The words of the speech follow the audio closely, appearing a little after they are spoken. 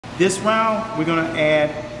This round, we're gonna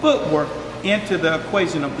add footwork into the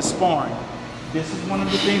equation of the sparring. This is one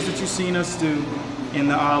of the things that you've seen us do in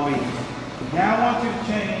the Ali. Now I want you to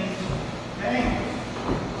change the angle.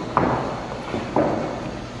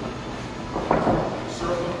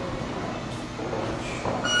 Circle.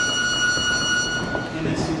 And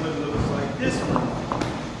then see what it looks like this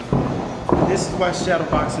one. This is why shadow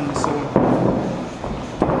boxing is so important.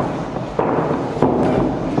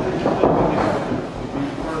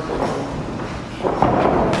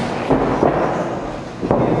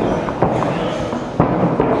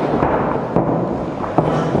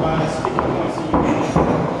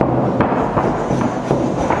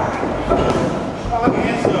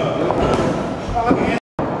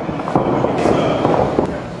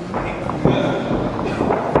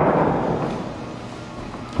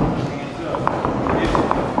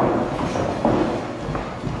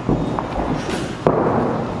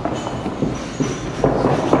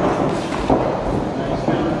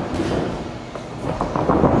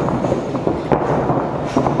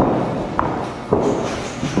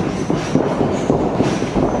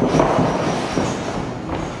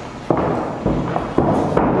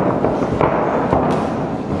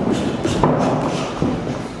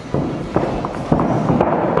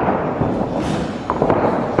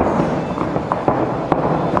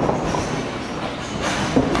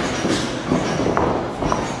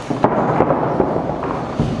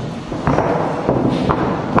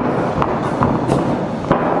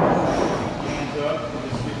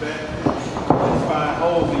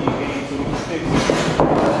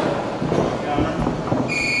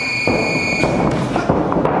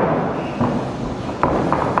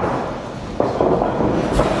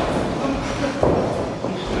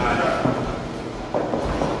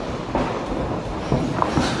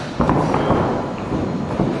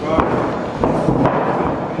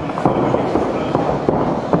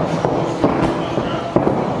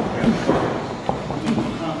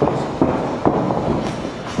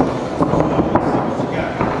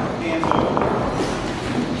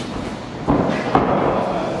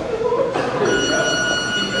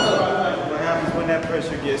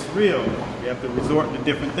 Gets real, you have to resort to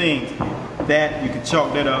different things. That you can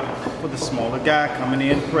chalk that up for the smaller guy coming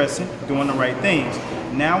in, pressing, doing the right things.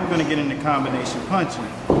 Now we're going to get into combination punching.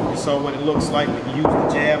 You saw what it looks like when you use the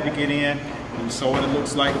jab to get in. You saw what it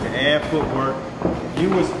looks like to add footwork. You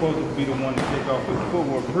were supposed to be the one to kick off with the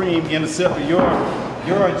footwork. Bream intercepted your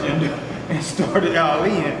agenda and started out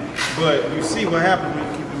in. But you see what happens when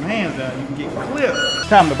you keep them hands down. You can get clipped.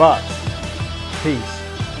 Time to box. Peace.